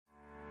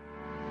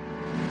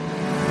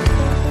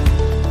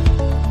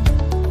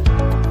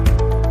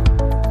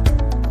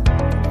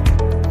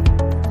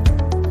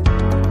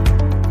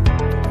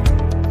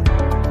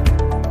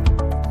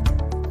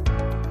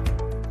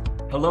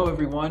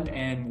everyone,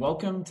 and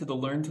welcome to the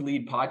Learn to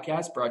Lead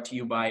podcast brought to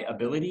you by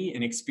Ability,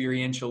 an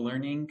experiential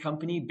learning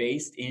company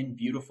based in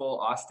beautiful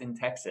Austin,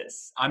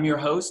 Texas. I'm your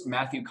host,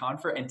 Matthew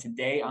Confer, and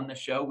today on the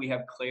show we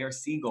have Claire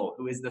Siegel,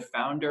 who is the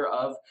founder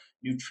of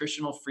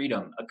Nutritional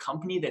Freedom, a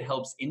company that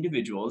helps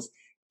individuals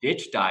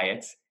ditch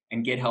diets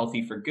and get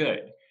healthy for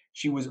good.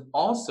 She was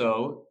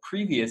also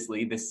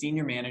previously the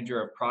senior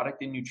manager of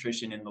product and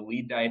nutrition and the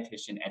lead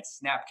dietitian at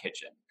Snap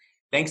Kitchen.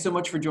 Thanks so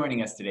much for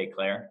joining us today,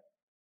 Claire.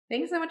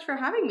 Thanks so much for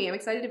having me. I'm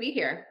excited to be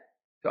here.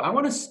 So I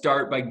want to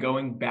start by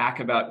going back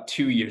about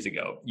 2 years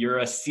ago. You're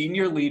a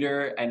senior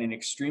leader at an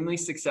extremely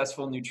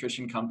successful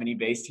nutrition company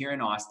based here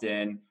in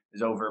Austin.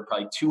 There's over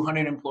probably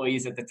 200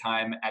 employees at the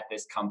time at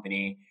this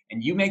company,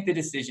 and you make the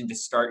decision to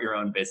start your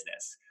own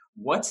business.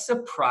 What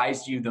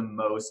surprised you the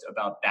most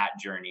about that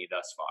journey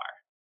thus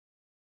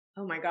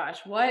far? Oh my gosh,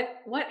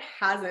 what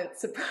hasn't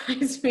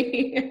surprised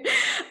me?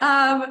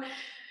 um,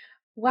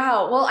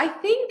 wow. Well, I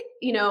think,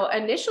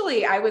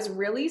 initially I was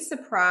really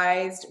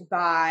surprised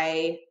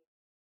by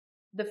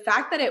the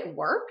fact that it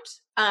worked.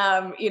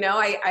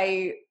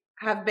 I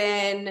have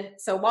been,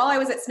 so while I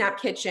was at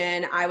Snap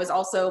Kitchen, I was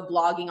also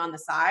blogging on the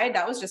side.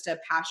 That was just a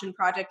passion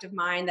project of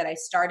mine that I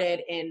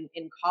started in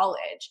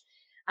college.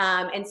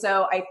 And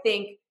so I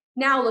think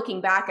now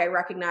looking back, I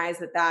recognize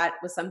that that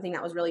was something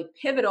that was really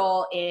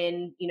pivotal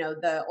in,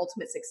 the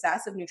ultimate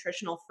success of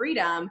nutritional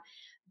freedom.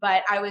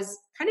 But I was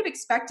kind of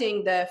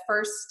expecting the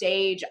first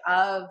stage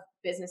of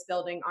business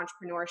building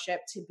entrepreneurship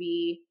to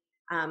be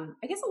I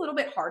guess a little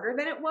bit harder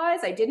than it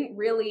was. I didn't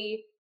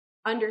really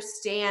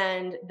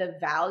understand the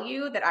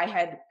value that I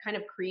had kind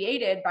of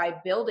created by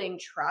building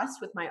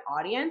trust with my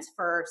audience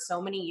for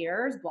so many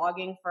years,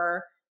 blogging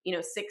for,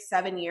 6,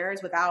 7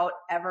 years without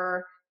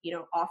ever,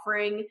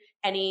 offering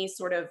any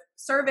sort of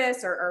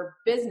service or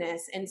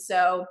business. And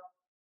so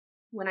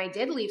when I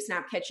did leave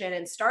Snap Kitchen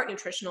and start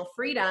Nutritional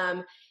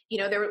Freedom,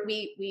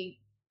 we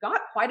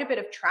got quite a bit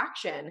of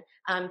traction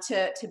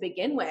to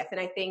begin with. And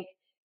I think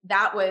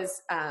that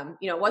was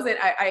it wasn't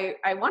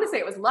I want to say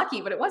it was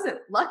lucky, but it wasn't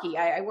lucky.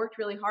 I worked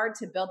really hard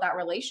to build that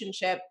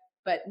relationship,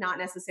 but not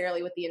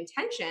necessarily with the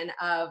intention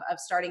of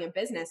starting a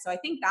business. So I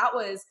think that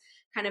was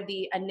kind of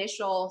the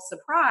initial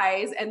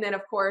surprise. And then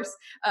of course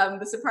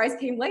the surprise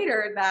came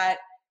later that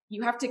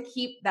you have to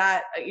keep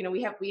that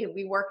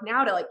we work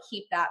now to like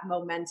keep that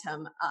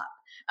momentum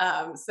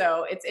up.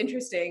 So it's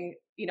interesting,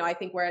 I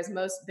think whereas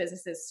most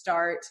businesses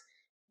start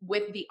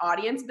with the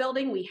audience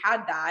building, we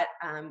had that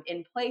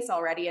in place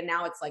already. And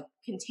now it's like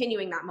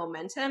continuing that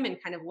momentum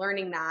and kind of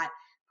learning that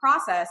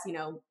process,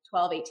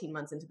 12, 18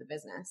 months into the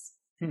business.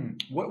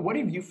 What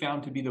have you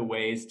found to be the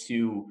ways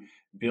to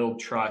build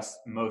trust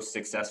most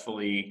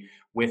successfully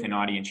with an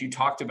audience? You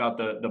talked about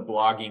the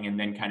blogging and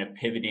then kind of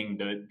pivoting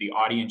the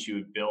audience you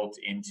have built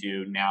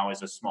into now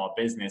as a small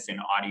business, an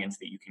audience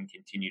that you can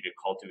continue to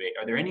cultivate.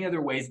 Are there any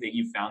other ways that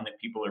you found that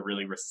people are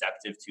really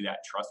receptive to that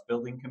trust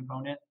building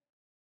component?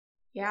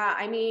 Yeah,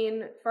 I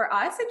mean, for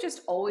us, it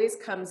just always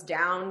comes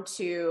down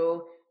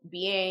to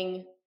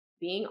being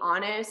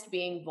honest,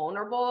 being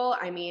vulnerable.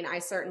 I mean, I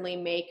certainly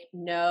make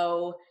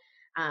no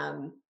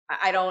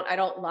I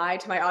don't lie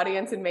to my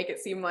audience and make it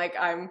seem like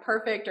I'm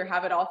perfect or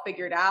have it all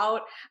figured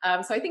out.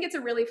 So I think it's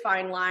a really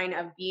fine line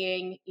of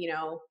being,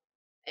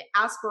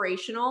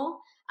 aspirational,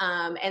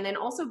 and then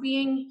also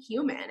being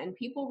human. And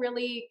people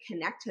really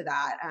connect to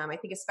that. I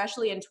think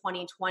especially in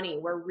 2020,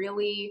 we're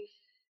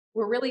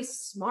really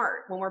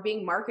smart when we're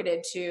being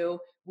marketed to.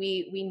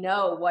 We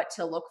know what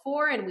to look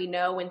for, and we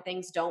know when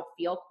things don't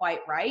feel quite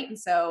right. And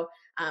so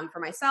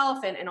for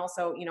myself and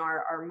also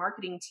our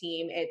marketing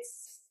team,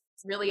 it's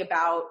really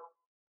about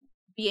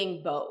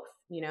being both.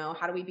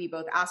 How do we be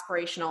both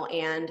aspirational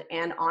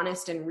and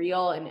honest and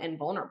real and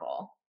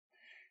vulnerable?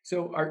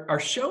 So our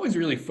show is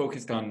really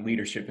focused on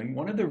leadership. And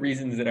one of the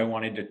reasons that I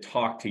wanted to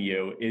talk to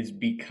you is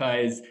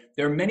because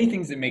there are many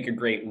things that make a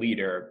great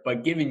leader,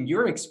 but given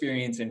your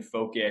experience and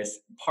focus,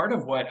 part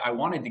of what I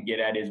wanted to get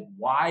at is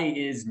why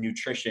is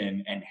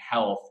nutrition and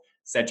health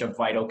such a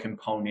vital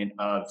component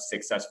of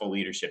successful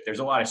leadership? There's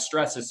a lot of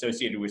stress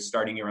associated with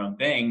starting your own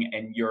thing,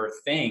 and your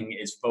thing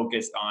is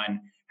focused on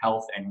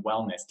health and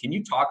wellness. Can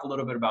you talk a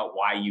little bit about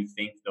why you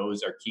think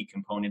those are key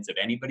components of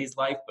anybody's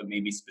life, but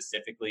maybe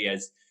specifically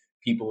as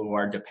people who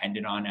are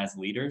dependent on as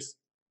leaders?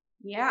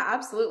 Yeah,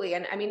 absolutely.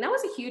 And I mean, that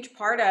was a huge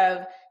part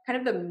of kind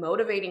of the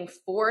motivating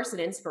force and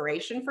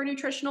inspiration for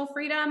nutritional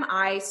freedom.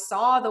 I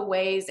saw the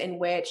ways in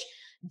which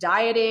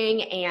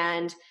dieting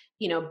and,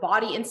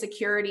 body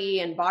insecurity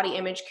and body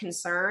image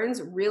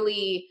concerns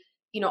really,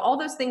 all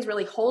those things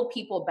really hold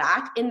people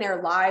back in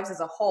their lives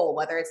as a whole,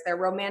 whether it's their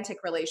romantic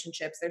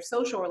relationships, their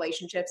social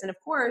relationships, and of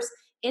course,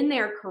 in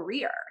their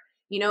career.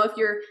 If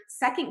you're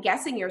second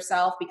guessing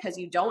yourself because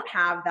you don't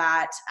have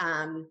that,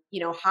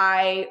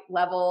 high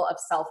level of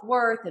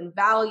self-worth and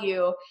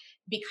value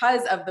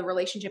because of the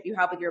relationship you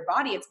have with your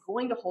body, it's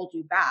going to hold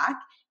you back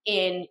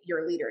in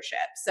your leadership.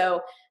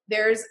 So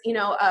there's,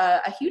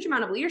 a huge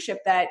amount of leadership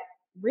that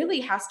really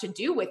has to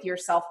do with your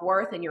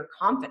self-worth and your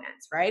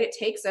confidence, right? It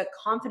takes a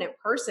confident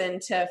person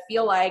to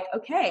feel like,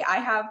 okay, I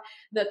have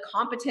the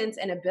competence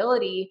and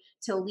ability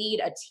to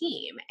lead a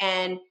team.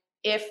 And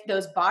if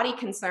those body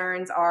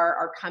concerns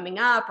are coming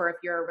up, or if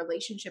your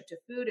relationship to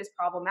food is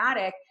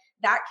problematic,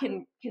 that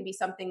can be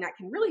something that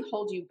can really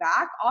hold you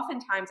back,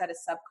 oftentimes at a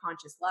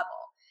subconscious level.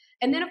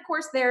 And then of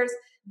course there's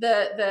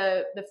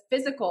the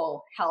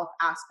physical health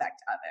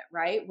aspect of it,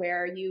 right?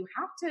 Where you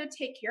have to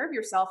take care of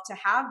yourself to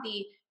have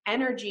the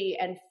energy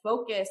and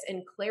focus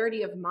and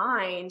clarity of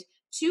mind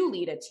to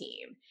lead a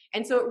team.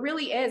 And so it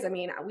really is, I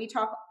mean, we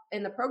talk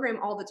in the program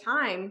all the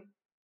time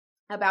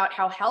about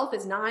how health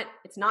is not,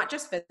 it's not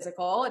just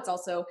physical, it's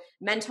also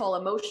mental,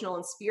 emotional,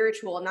 and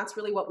spiritual. And that's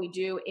really what we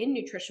do in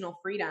Nutritional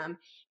Freedom,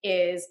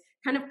 is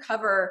kind of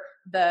cover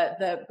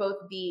the both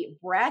the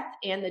breadth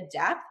and the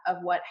depth of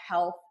what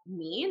health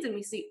means. And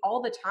we see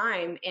all the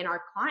time in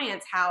our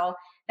clients how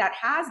that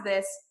has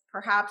this,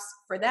 perhaps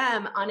for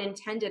them,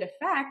 unintended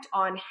effect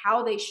on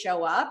how they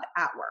show up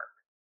at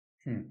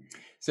work. Hmm.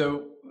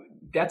 So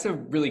that's a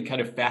really kind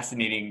of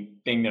fascinating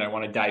thing that I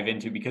want to dive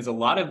into, because a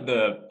lot of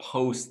the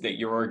posts that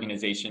your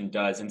organization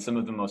does, and some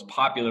of the most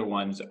popular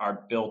ones,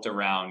 are built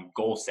around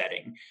goal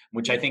setting,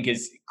 which I think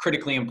is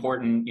critically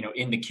important,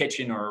 in the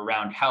kitchen or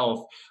around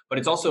health, but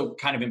it's also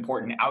kind of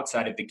important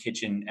outside of the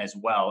kitchen as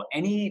well.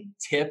 Any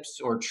tips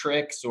or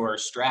tricks or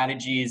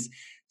strategies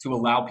to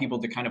allow people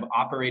to kind of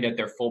operate at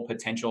their full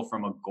potential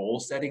from a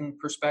goal setting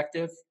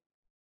perspective?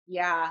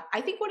 Yeah,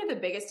 I think one of the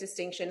biggest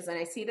distinctions, and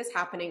I see this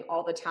happening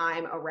all the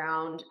time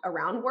around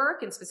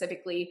work, and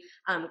specifically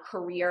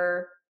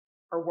career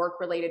or work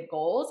related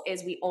goals,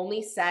 is we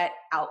only set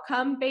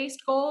outcome based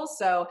goals.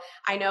 So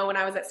I know when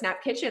I was at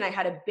Snap Kitchen, I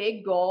had a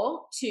big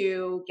goal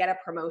to get a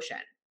promotion.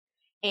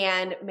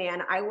 And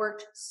man, I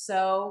worked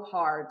so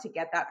hard to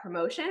get that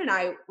promotion. And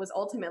I was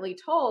ultimately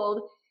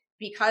told,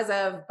 because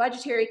of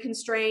budgetary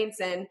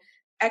constraints and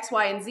X,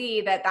 Y, and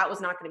Z, that that was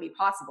not going to be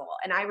possible.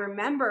 And I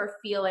remember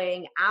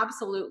feeling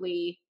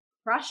absolutely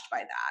crushed by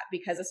that,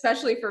 because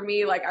especially for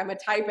me, like I'm a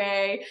type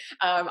A,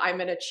 I'm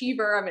an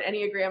achiever, I'm an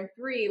Enneagram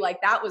 3,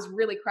 like that was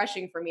really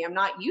crushing for me. I'm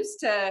not used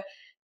to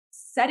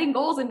setting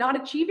goals and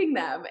not achieving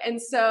them.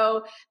 And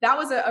so that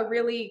was a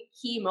really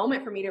key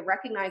moment for me to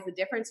recognize the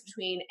difference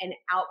between an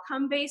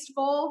outcome based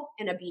goal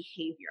and a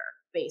behavior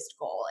based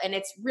goal. And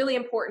it's really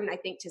important, I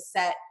think, to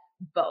set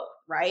both,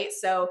 right?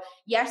 So,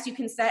 yes, you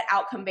can set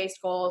outcome based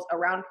goals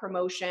around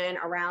promotion,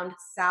 around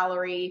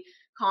salary,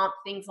 comp,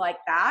 things like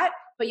that.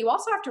 But you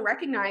also have to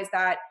recognize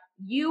that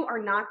you are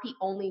not the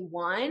only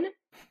one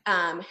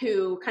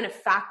who kind of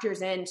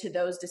factors into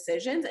those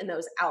decisions and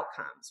those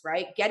outcomes,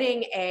 right?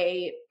 Getting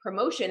a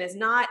promotion is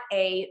not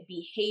a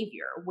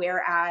behavior,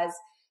 whereas,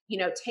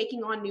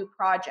 taking on new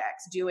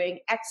projects, doing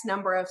X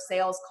number of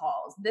sales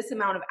calls, this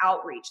amount of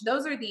outreach,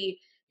 those are the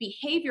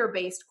behavior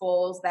based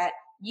goals that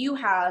you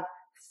have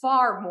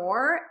far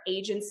more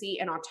agency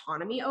and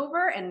autonomy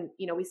over. And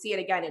we see it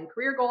again in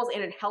career goals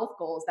and in health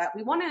goals, that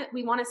we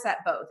want to set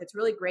both. It's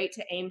really great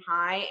to aim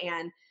high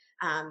and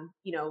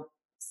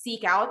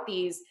seek out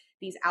these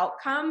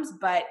outcomes,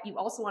 but you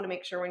also want to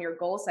make sure when you're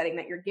goal setting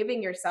that you're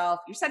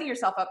setting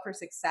yourself up for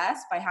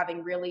success by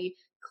having really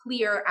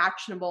clear,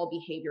 actionable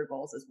behavior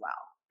goals as well.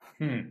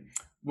 Hmm.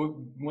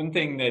 One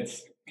thing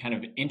that's kind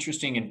of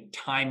interesting and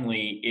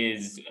timely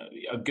is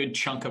a good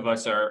chunk of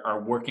us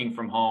are working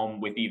from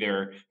home with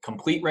either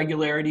complete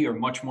regularity or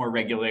much more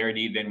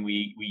regularity than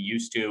we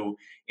used to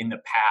in the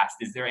past.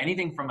 Is there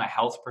anything from a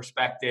health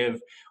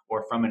perspective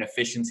or from an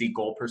efficiency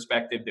goal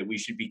perspective that we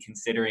should be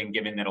considering,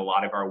 given that a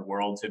lot of our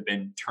worlds have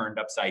been turned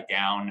upside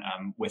down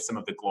with some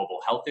of the global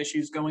health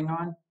issues going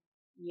on?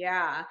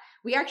 Yeah,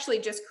 we actually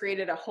just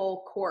created a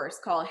whole course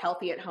called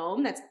Healthy at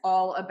Home that's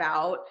all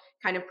about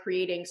kind of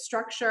creating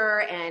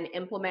structure and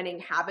implementing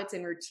habits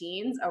and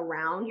routines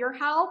around your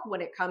health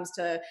when it comes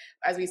to,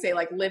 as we say,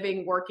 like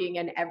living, working,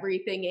 and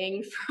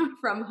everythinging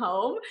from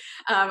home.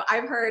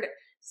 I've heard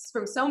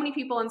from so many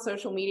people on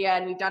social media,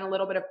 and we've done a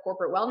little bit of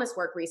corporate wellness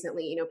work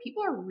recently.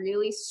 People are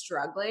really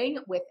struggling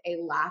with a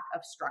lack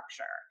of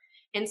structure.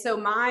 And so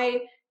my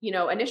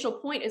initial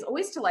point is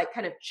always to like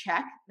kind of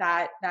check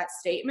that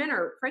statement,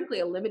 or frankly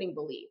a limiting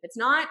belief. It's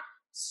not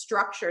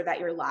structure that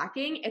you're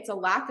lacking, it's a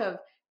lack of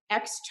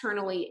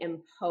externally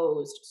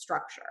imposed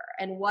structure.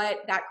 And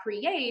what that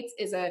creates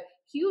is a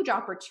huge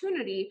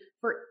opportunity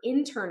for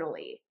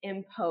internally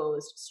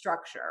imposed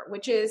structure,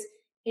 which is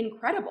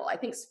incredible. I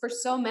think for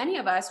so many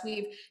of us,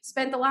 we've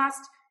spent the last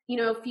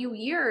few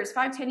years,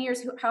 5, 10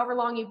 years, however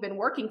long you've been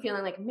working,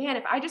 feeling like, man,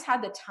 if I just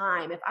had the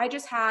time, if I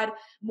just had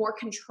more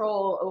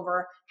control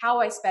over how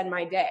I spend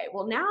my day.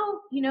 Well, now,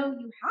 you have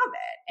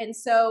it. And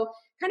so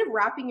kind of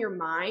wrapping your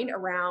mind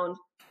around,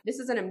 this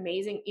is an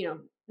amazing,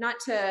 not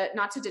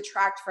to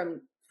detract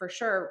from, for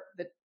sure,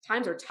 the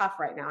times are tough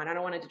right now. And I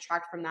don't want to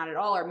detract from that at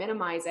all or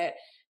minimize it.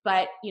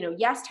 But,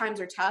 yes, times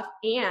are tough,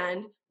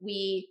 and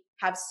we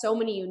have so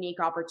many unique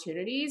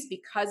opportunities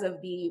because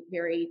of the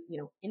very,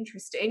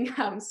 interesting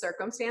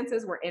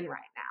circumstances we're in right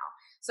now.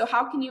 So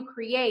how can you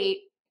create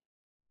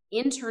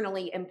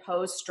internally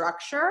imposed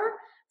structure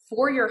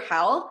for your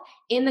health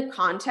in the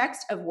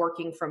context of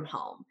working from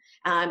home.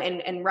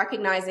 And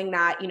recognizing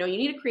that, you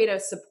need to create a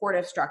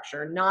supportive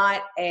structure,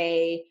 not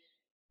a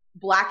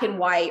black and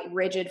white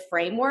rigid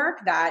framework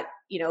that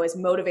is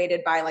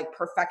motivated by like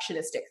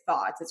perfectionistic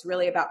thoughts. It's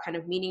really about kind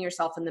of meeting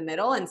yourself in the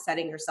middle and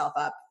setting yourself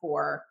up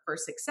for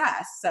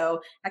success.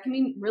 So that can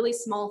mean really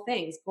small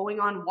things: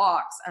 going on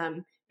walks,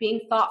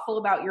 being thoughtful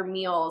about your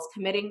meals,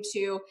 committing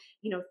to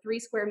 3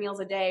 square meals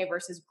a day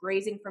versus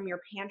grazing from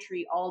your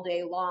pantry all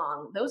day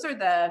long. Those are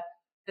the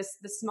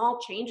small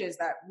changes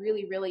that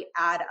really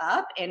add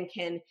up and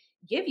can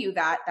give you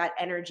that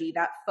energy,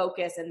 that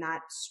focus, and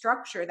that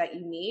structure that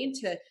you need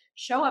to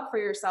show up for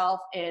yourself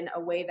in a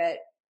way that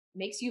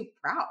makes you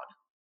proud.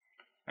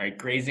 All right,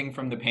 grazing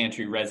from the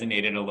pantry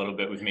resonated a little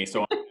bit with me.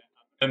 So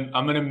I'm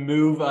going to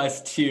move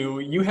us to,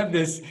 you have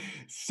this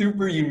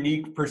super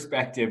unique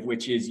perspective,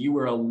 which is you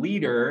were a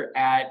leader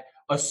at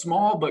a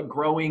small but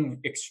growing,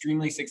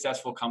 extremely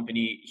successful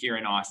company here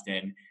in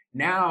Austin.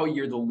 Now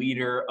you're the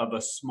leader of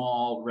a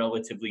small,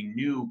 relatively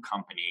new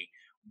company.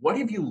 What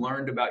have you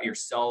learned about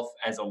yourself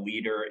as a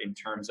leader in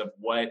terms of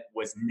what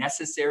was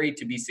necessary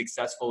to be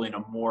successful in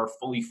a more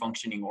fully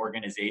functioning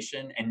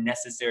organization and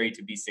necessary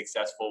to be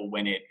successful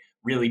when it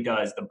really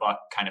does, the buck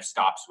kind of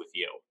stops with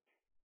you?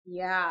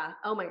 Yeah.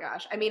 Oh my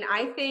gosh. I mean,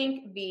 I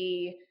think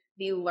the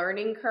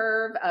learning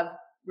curve of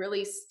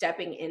really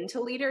stepping into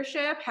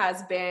leadership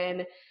has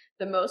been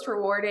the most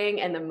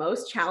rewarding and the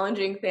most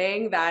challenging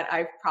thing that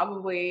I've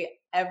probably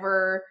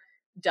ever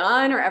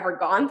done or ever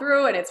gone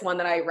through. And it's one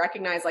that I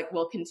recognize like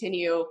will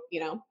continue,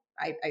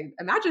 I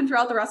imagine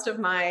throughout the rest of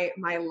my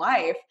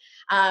life.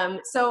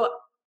 So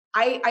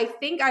I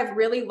think I've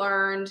really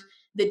learned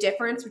the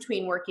difference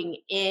between working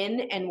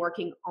in and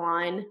working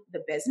on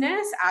the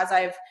business as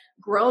I've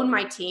grown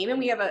my team, and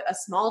we have a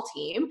small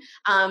team,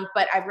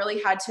 but I've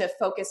really had to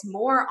focus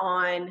more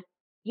on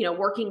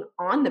working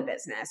on the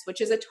business, which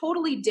is a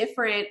totally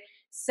different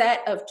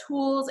set of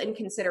tools and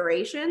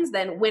considerations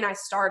than when I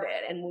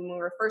started and when we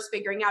were first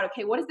figuring out,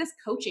 okay, what is this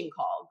coaching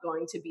call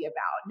going to be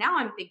about? Now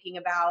I'm thinking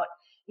about,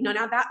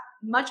 now that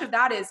much of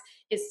that is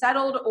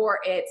settled, or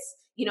it's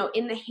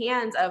in the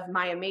hands of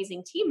my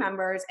amazing team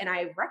members, and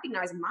I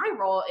recognize my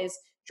role is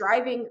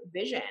driving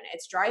vision,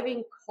 it's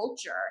driving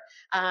culture,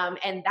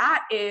 and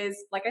that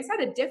is, like I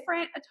said, a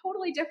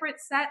totally different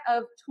set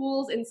of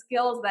tools and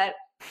skills that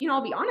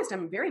I'll be honest,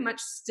 I'm very much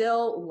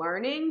still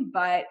learning,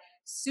 but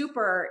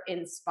super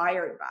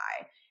inspired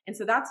by. And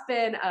so that's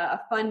been a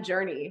fun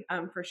journey,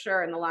 for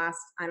sure, in the last,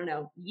 I don't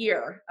know,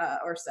 year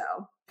or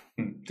so.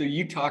 So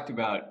you talked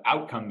about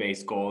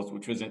outcome-based goals,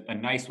 which was a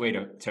nice way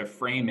to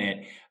frame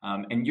it.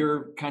 And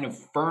your kind of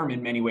firm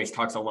in many ways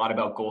talks a lot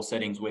about goal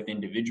settings with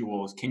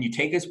individuals. Can you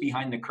take us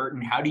behind the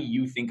curtain? How do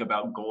you think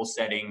about goal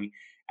setting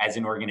as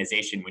an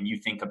organization when you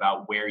think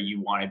about where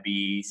you want to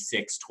be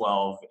 6,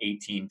 12,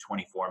 18,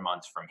 24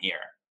 months from here?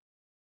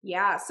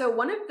 Yeah. So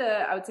one of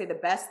I would say the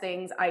best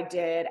things I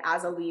did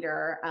as a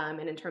leader, and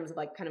in terms of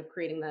like kind of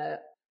creating the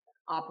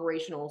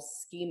operational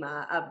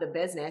schema of the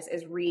business,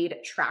 is read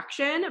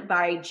Traction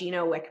by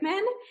Gino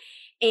Wickman.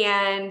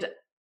 And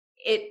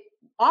it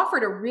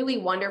offered a really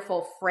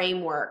wonderful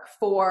framework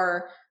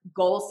for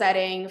goal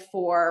setting,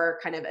 for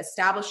kind of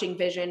establishing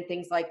vision,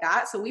 things like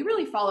that. So we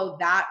really followed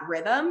that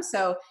rhythm.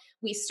 So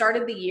we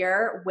started the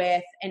year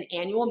with an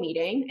annual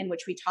meeting in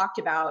which we talked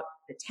about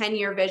the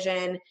 10-year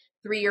vision,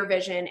 3-year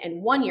vision,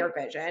 and 1-year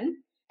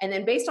vision. And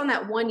then based on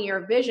that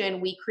 1-year vision,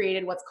 we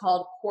created what's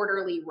called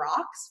quarterly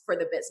rocks for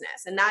the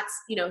business. And that's,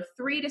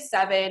 3 to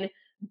 7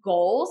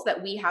 goals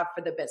that we have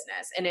for the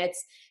business. And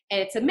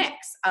it's a mix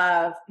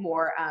of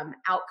more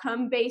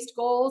outcome based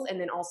goals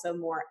and then also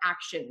more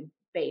action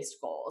based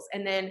goals.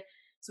 And then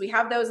so we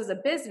have those as a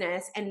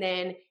business, and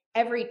then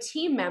every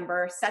team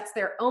member sets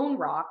their own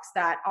rocks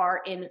that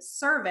are in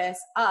service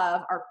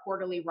of our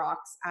quarterly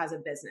rocks as a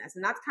business.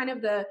 And that's kind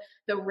of the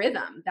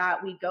rhythm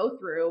that we go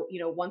through.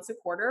 Once a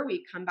quarter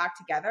we come back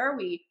together,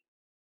 we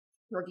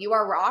review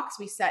our rocks,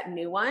 we set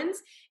new ones,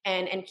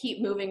 and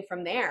keep moving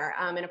from there.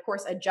 And of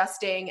course,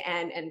 adjusting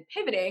and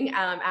pivoting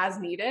as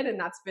needed. And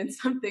that's been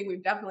something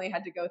we've definitely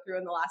had to go through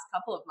in the last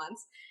couple of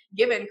months,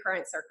 given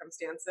current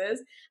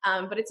circumstances.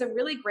 But it's a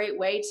really great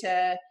way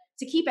to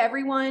keep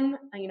everyone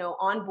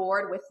on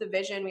board with the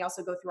vision. We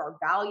also go through our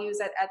values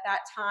at that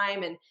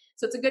time, and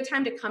so it's a good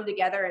time to come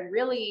together and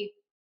really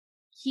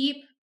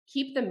keep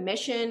the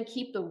mission,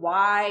 keep the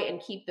why, and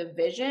keep the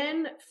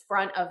vision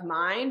front of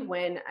mind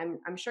when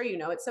I'm sure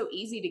it's so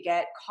easy to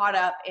get caught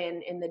up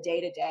in the day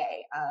to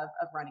day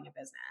of running a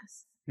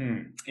business.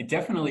 It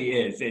definitely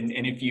is. And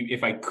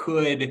if I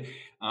could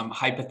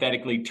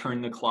hypothetically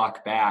turn the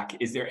clock back,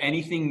 is there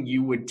anything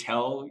you would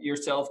tell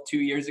yourself 2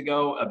 years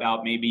ago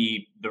about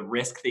maybe the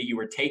risk that you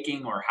were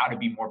taking or how to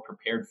be more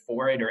prepared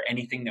for it, or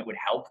anything that would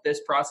help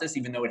this process,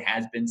 even though it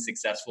has been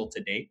successful to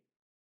date?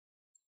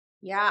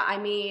 Yeah, I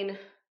mean,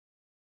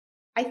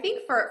 I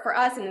think for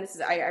us, and this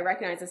is I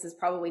recognize this is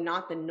probably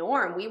not the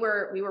norm. We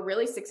were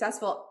really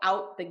successful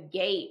out the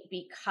gate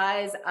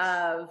because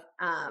of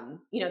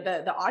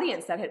the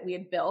audience that we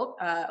had built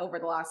over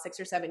the last 6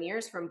 or 7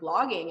 years from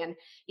blogging, and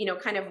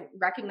kind of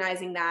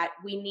recognizing that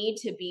we need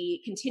to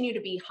continue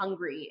to be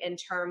hungry in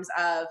terms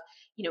of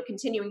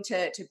continuing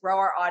to grow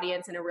our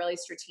audience in a really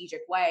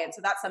strategic way. And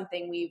so that's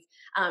something we've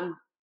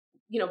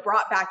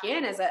brought back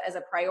in as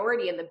a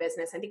priority in the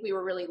business. I think we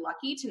were really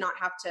lucky to not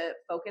have to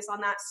focus on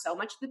that so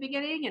much at the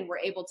beginning, and we're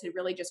able to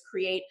really just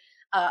create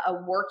a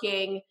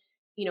working,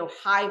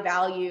 high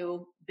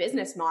value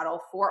business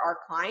model for our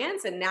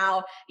clients. And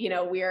now,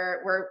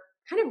 we're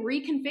kind of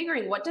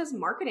reconfiguring, what does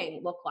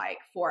marketing look like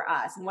for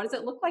us, and what does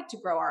it look like to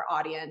grow our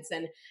audience?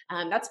 And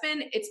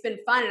it's been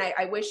fun. And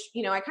I wish,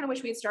 I kind of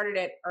wish we had started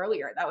it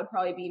earlier. That would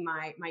probably be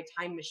my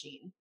time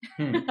machine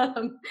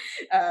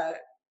uh,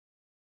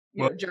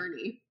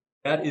 journey.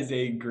 That is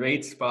a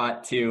great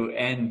spot to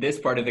end this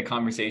part of the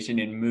conversation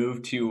and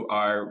move to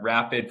our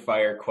rapid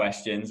fire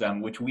questions,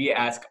 which we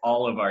ask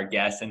all of our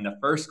guests. And the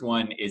first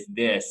one is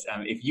this: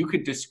 if you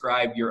could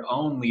describe your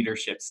own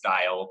leadership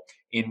style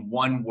in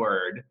one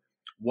word,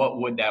 what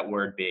would that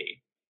word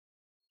be?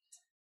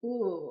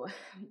 Ooh,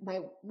 my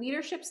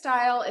leadership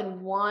style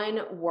in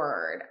one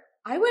word.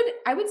 I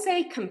would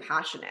say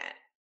compassionate.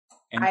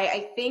 And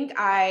I think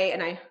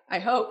I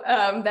hope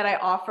that I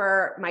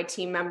offer my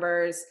team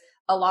members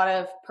a lot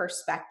of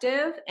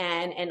perspective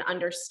and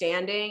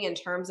understanding in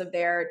terms of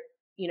their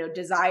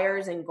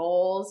desires and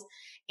goals.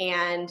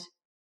 And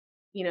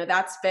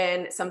that's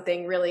been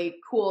something really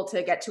cool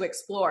to get to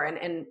explore.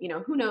 And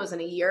who knows,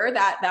 in a year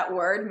that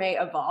word may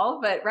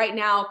evolve, but right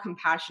now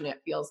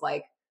compassionate feels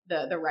like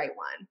the right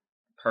one.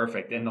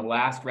 perfect. And the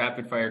last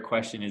rapid fire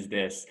question is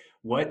this: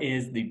 what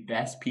is the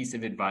best piece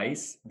of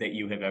advice that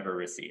you have ever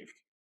received?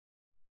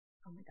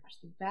 Oh my gosh,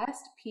 the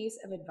best piece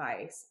of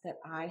advice that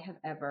I have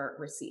ever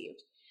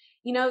received.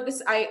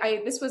 This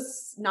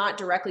was not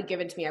directly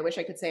given to me. I wish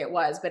I could say it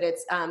was, but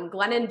it's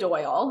Glennon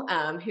Doyle,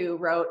 who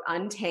wrote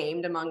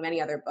Untamed, among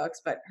many other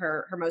books. But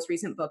her most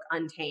recent book,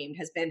 Untamed,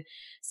 has been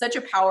such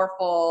a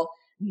powerful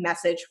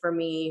message for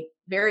me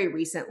very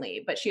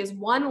recently. But she has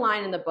one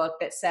line in the book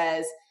that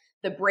says,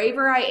 "The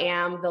braver I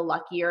am, the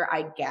luckier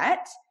I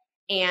get."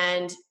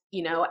 And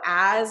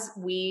as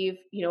we've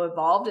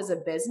evolved as a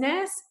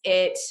business,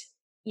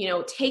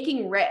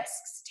 taking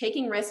risks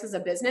as a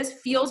business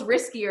feels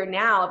riskier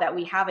now that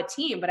we have a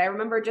team. But I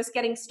remember just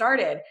getting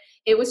started,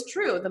 it was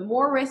true. The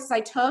more risks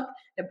I took,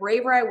 the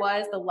braver I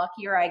was, the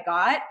luckier I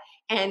got.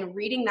 And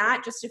reading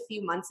that just a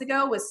few months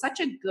ago was such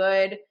a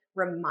good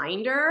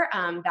reminder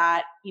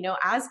that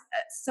as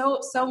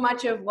so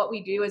much of what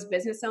we do as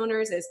business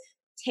owners is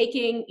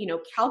taking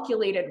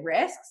calculated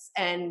risks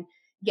and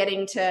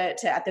getting to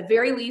at the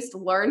very least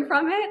learn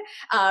from it.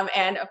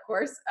 And of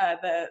course,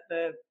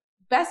 the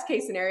best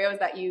case scenario is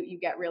that you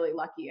get really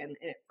lucky and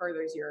it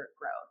furthers your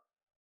growth.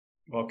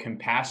 Well,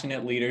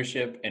 compassionate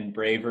leadership and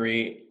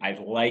bravery. I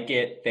like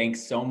it.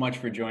 Thanks so much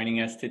for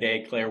joining us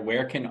today, Claire.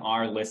 Where can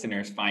our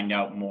listeners find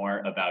out more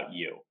about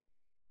you?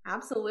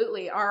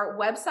 Absolutely. Our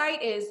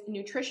website is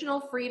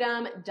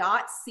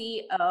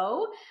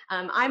nutritionalfreedom.co.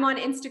 I'm on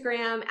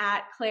Instagram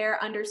at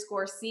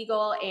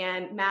Claire_Siegel.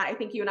 And Matt, I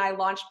think you and I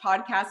launched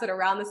podcasts at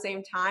around the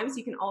same time. So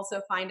you can also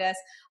find us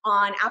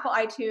on Apple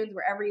iTunes,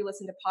 wherever you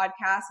listen to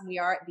podcasts. And we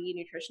are the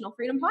Nutritional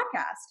Freedom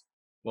Podcast.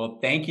 Well,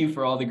 thank you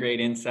for all the great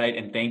insight,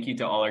 and thank you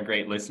to all our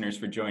great listeners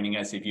for joining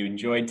us. If you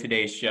enjoyed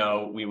today's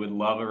show, we would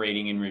love a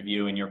rating and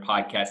review in your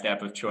podcast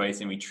app of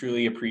choice, and we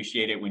truly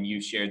appreciate it when you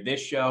share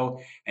this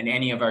show and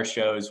any of our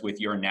shows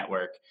with your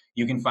network.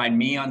 You can find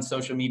me on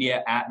social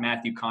media at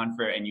Matthew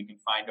Confer, and you can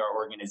find our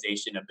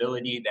organization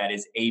Ability, that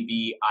is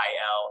ABILITIE,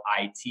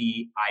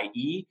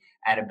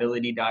 at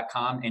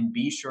ability.com, and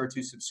be sure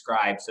to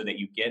subscribe so that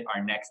you get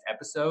our next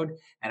episode.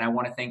 And I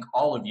want to thank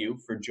all of you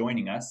for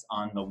joining us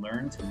on the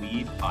Learn to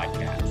Lead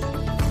podcast.